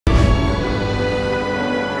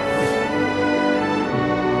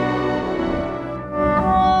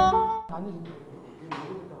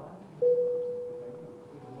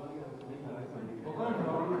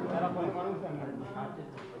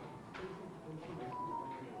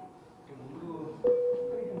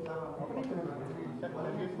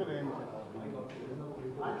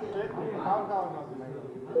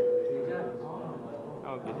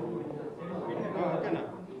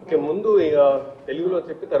Okay, ముందు తెలుగులో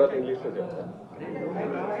చెప్పి తర్వాత ఇంగ్లీష్లో చెప్తాను.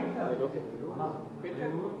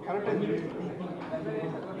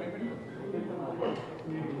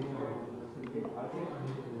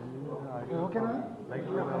 ఓకేనా? లైట్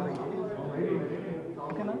లేవా?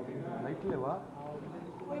 ఓకేనా? లైట్ లేవా?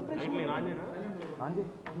 ఆంజీ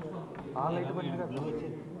ఆ లైట్ పడింది కదా.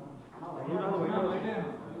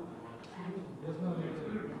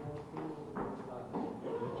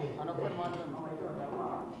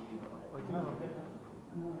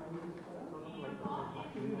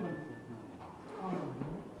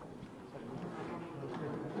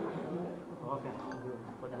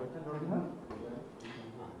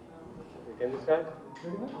 Can you start?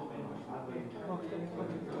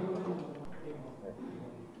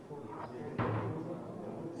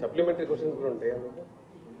 Supplementary questions కూడా ఉంటాయా మీకు?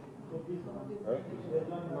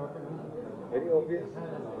 Very obvious.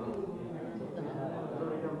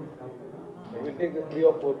 I will take 3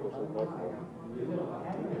 or 4 questions.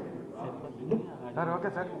 Sir okay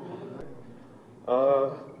sir.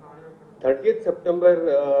 30th September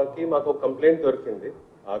కి మాకు కంప్లైంట్ దొరికింది.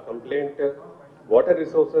 ఆ కంప్లైంట్ వాటర్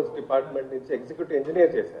రిసోర్సెస్ డిపార్ట్మెంట్ నుంచి ఎగ్జిక్యూటివ్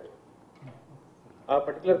ఇంజనీర్ చేశారు. ఆ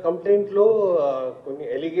పర్టికులర్ కంప్లైంట్లో కొన్ని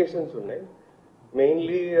ఎలిగేషన్స్ ఉన్నాయి.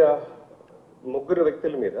 మెయిన్లీ ముగ్గురు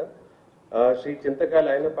వ్యక్తుల మీద, శ్రీ చింతకాయల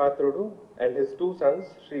Ayyanna Patrudu and his 2 sons,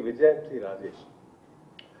 Shri Vijay and Shri Rajesh.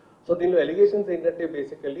 So దీనిలో ఎలిగేషన్స్ ఏంటంటే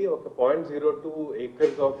బేసికలీ ఒక 0.02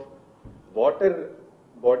 acres of water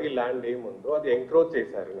body land ఏముందో అది ఎంక్రోచ్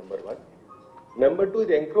చేశారు. నెంబర్ 1. నెంబర్ 2,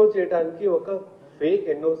 ఇది ఎంక్రోచ్ చేయడానికి ఒక ఫేక్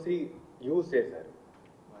ఎన్ఓసి యూజ్ చేశారు.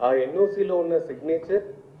 ఆ ఎన్ఓసిలో ఉన్న సిగ్నేచర్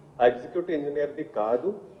ఆ ఎగ్జిక్యూటివ్ ఇంజనీర్ది కాదు,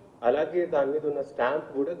 అలాగే దాని మీద ఉన్న స్టాంప్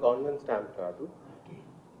కూడా గవర్నమెంట్ స్టాంప్ కాదు.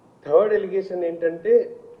 థర్డ్ ఎలిగేషన్ ఏంటంటే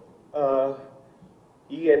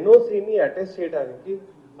ఈ ఎన్ఓసిని అటెస్ట్ చేయడానికి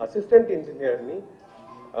అసిస్టెంట్ ఇంజనీర్ని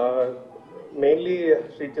మెయిన్లీ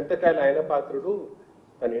శ్రీ చింతకాయల అయ్యన్న పాత్రుడు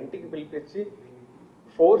తన ఇంటికి పిలిపించి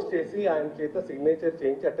ఫోర్స్ చేసి ఆయన చేత సిగ్నేచర్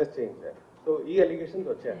చేయించి అటెస్ట్ చేయించారు. సో ఈ ఎలిగేషన్స్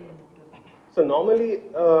వచ్చాయి. సో నార్మలీ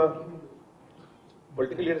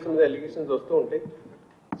పొలిటికల్ లీడర్స్ మీద ఎలిగేషన్స్ వస్తూ ఉంటాయి.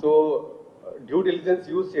 సో డ్యూ డిలిజెన్స్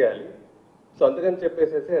యూజ్ చేయాలి. సో అందుకని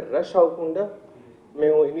చెప్పేసి రష్ అవ్వకుండా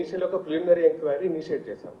మేము ఇనీషియల్ ఒక ప్రిలిమినరీ ఎంక్వైరీ ఇనిషియేట్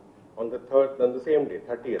చేసాం on the same day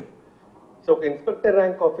 30th. So ఒక ఇన్స్పెక్టర్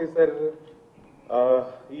ర్యాంక్ ఆఫీసర్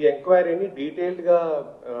ఈ ఎంక్వైరీని డీటెయిల్డ్గా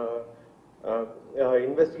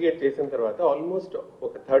ఇన్వెస్టిగేట్ చేసిన తర్వాత ఆల్మోస్ట్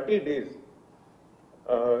ఒక 30 days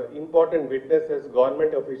important witnesses,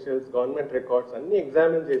 government officials, government records అన్ని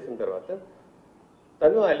ఎగ్జామిన్ చేసిన తర్వాత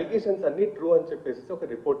తను అలిగేషన్స్ అన్ని ట్రూ అని చెప్పేసి ఒక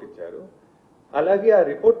రిపోర్ట్ ఇచ్చారు. అలాగే ఆ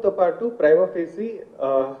రిపోర్ట్తో పాటు ప్రైమా ఫేసి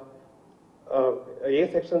ఏ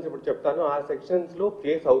సెక్షన్స్ ఇప్పుడు చెప్తానో ఆ సెక్షన్స్లో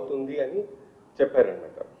కేసు అవుతుంది అని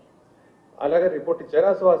చెప్పారన్నమాట. అలాగే రిపోర్ట్ ఇచ్చారు.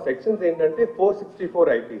 సో ఆ సెక్షన్స్ ఏంటంటే 464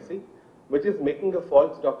 IPC, which is making a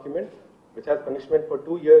false document which has punishment for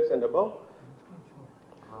 2 years and above.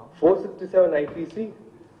 467 IPC,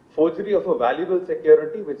 forgery of a valuable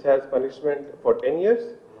security which has punishment for 10 years.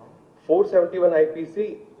 471 IPC,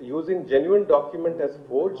 using genuine document as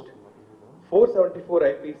forged. 474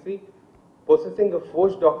 IPC, possessing a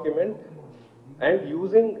forged document and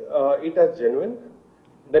using it as genuine.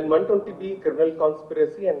 Then 120B, criminal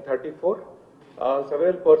conspiracy, and 34,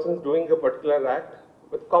 several persons doing a particular act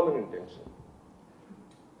with common intention.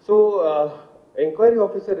 So, enquiry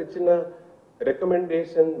officer ఇచ్చిన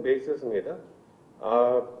recommendation basis మీద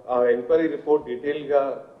ఆ enquiry report డీటెయిల్గా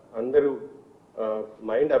అందరూ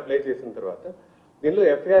mind apply చేసిన తర్వాత దీనిలో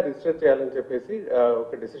FIR register చేయాలని చెప్పేసి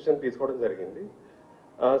ఒక డిసిషన్ తీసుకోవడం జరిగింది.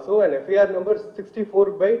 So and FIR number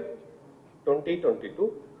 64/2022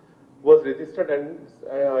 was registered in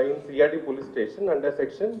CID police station under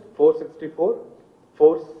section 464,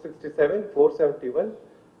 467, 471,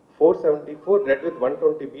 474 read with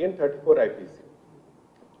 120B and 34 IPC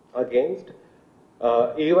against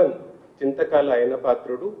A1 Chintakala Ayyanna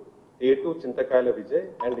Patrudu, A2 Chintakala Vijay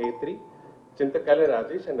and A3 Chintakala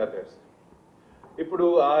Rajesh and others. ఇప్పుడు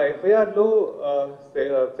ఆ ఎఫ్ఐఆర్లో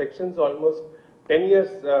sections almost 10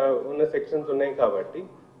 years ఉన్న sections ఉన్నాయి కాబట్టి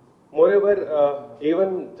moreover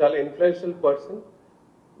even చాలా influential person,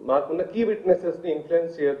 మాకున్న key విట్నెసెస్ని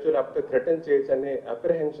influence చేయొచ్చు లేకపోతే థ్రెటన్ చేయొచ్చు అనే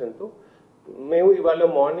అప్రిహెన్షన్తో మేము ఇవాళ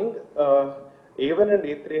మార్నింగ్ A1 అండ్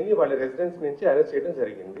A3ని వాళ్ళ రెసిడెన్స్ నుంచి అరెస్ట్ చేయడం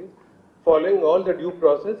జరిగింది. Following all the due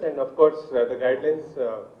process and of course the guidelines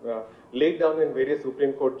laid down in various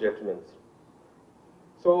Supreme Court judgments.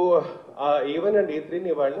 So ఆ A1 అండ్ A3ని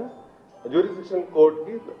ఇవాళ జ్యూరిస్డిక్షన్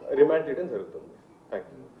కోర్ట్కి రిమాండ్ చేయడం జరుగుతుంది. Thank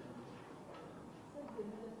you.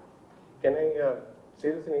 Can I say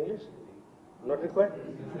this in English? Not required.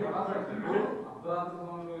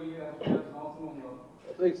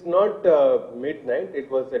 So it's not midnight. It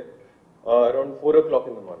was at around 4 o'clock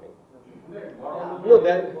in the morning. No,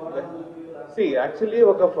 see, actually,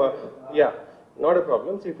 yeah, not a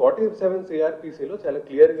problem. See, 47 CRPC లో చాలా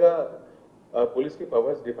clear గా police కి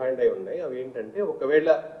powers defined అయి ఉన్నాయి. అవి ఏంటంటే ఒకవేళ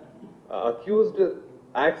accused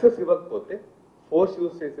access ఇవ్వకపోతే ఫోర్స్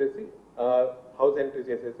యూజ్ చేసేసి హౌస్ ఎంట్రీ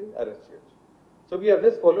చేసేసి అరెస్ట్ చేయొచ్చు. So we have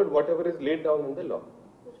just followed what ever is laid down in the law.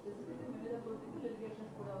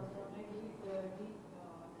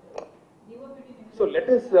 So let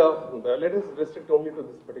us restrict only to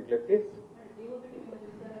this particular case.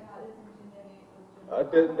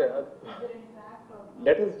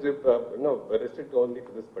 Let us restrict only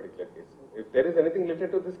to this particular case. If there is anything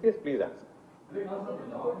related to this case, please ask.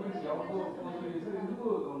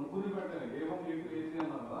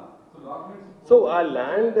 So our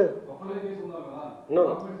land, no.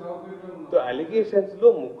 So allegations lo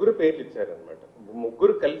ముగ్గురు పేర్లు ఇచ్చారన్నమాట.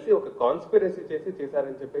 ముగ్గురు కలిసి ఒక conspiracy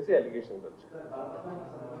చేశారని చెప్పేసి allegations వచ్చాయి.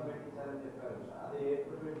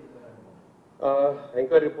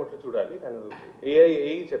 Enquiry report చూడాలి, కానీ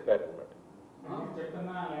ఏఐ చెప్పారనమాట.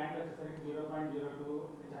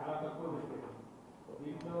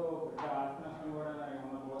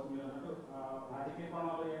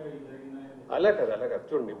 అలా కాదు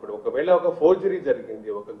చూడండి, ఇప్పుడు ఒకవేళ ఒక ఫోర్జరీ జరిగింది,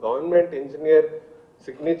 ఒక గవర్నమెంట్ ఇంజనీర్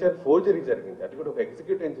సిగ్నేచర్ ఫోర్జరీ జరిగింది, అది కూడా ఒక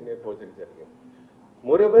ఎగ్జిక్యూటివ్ ఇంజనీర్ ఫోర్జరీ జరిగింది.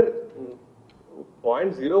 మోరెవర్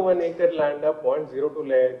 0.01 acre ల్యాండా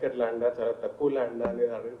 0.02 acre ల్యాండా చాలా తక్కువ ల్యాండా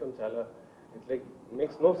అనేది అడగటం చాలా it's like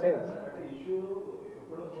makes no sense.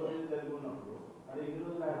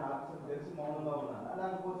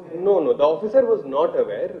 No, the officer was not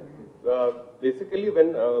aware. Basically, when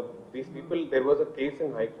these people, there was a case in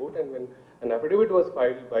High Court, and when an affidavit was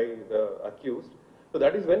filed by the accused, so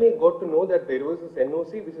that is when he got to know that there was this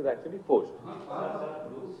NOC which is actually forged.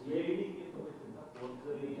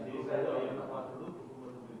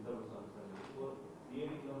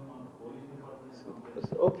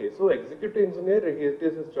 Okay, so executive engineer, it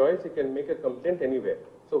is his choice, he can make a complaint anywhere.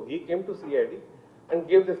 So he came to CID and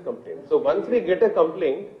gave this complaint. So once we get a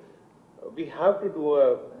complaint, we have to do a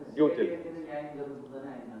due diligence.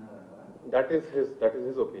 That is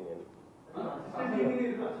his opinion.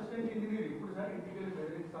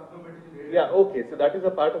 Yeah, okay, so that is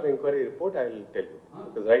a part of inquiry report, I will tell you.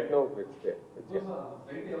 Because right now it's there.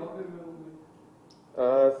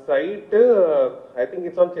 Site, I think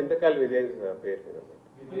it's on Chintakal Vijay's page.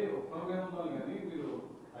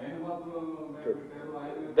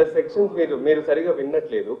 The sections మీరు సరిగా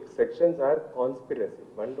విన్నట్లేదు. Sections are conspiracy.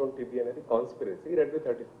 120B అనేది conspiracy. Read with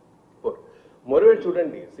 34. Moreover,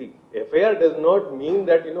 చూడండి, see, FIR does not mean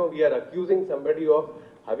that we are accusing somebody of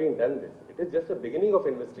having done this. It is just a beginning of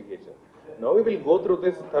investigation. Now we will go through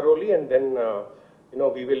this thoroughly and then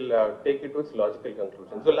we will take it to its logical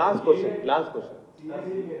conclusion. So last question.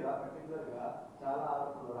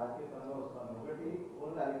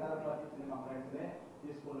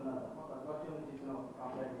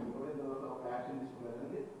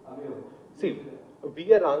 See, we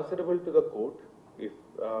are answerable to the court if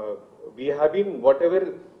we have been, whatever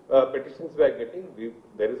petitions we are getting,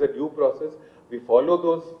 there is a due process, we follow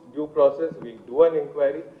those due process, we do an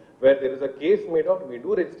inquiry, where there is a case made out, we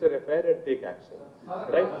do register FIR and take action.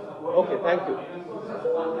 Right? Okay, thank you.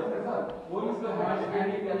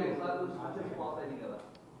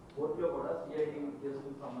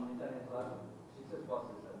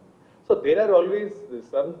 So there are always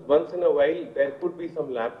once in a while there could be some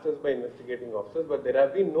lapses by investigating officers, but there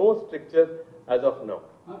have been no strictures as of now.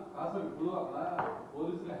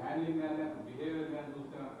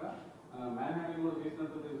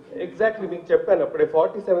 Exactly, మీకు చెప్పాను అప్పుడే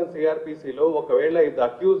 47 CRPC లో ఒకవేళ if the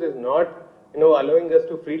accused is not allowing us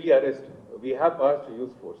to freely arrest, we have powers to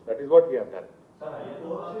use force. That is what we have done.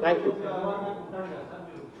 Thank you.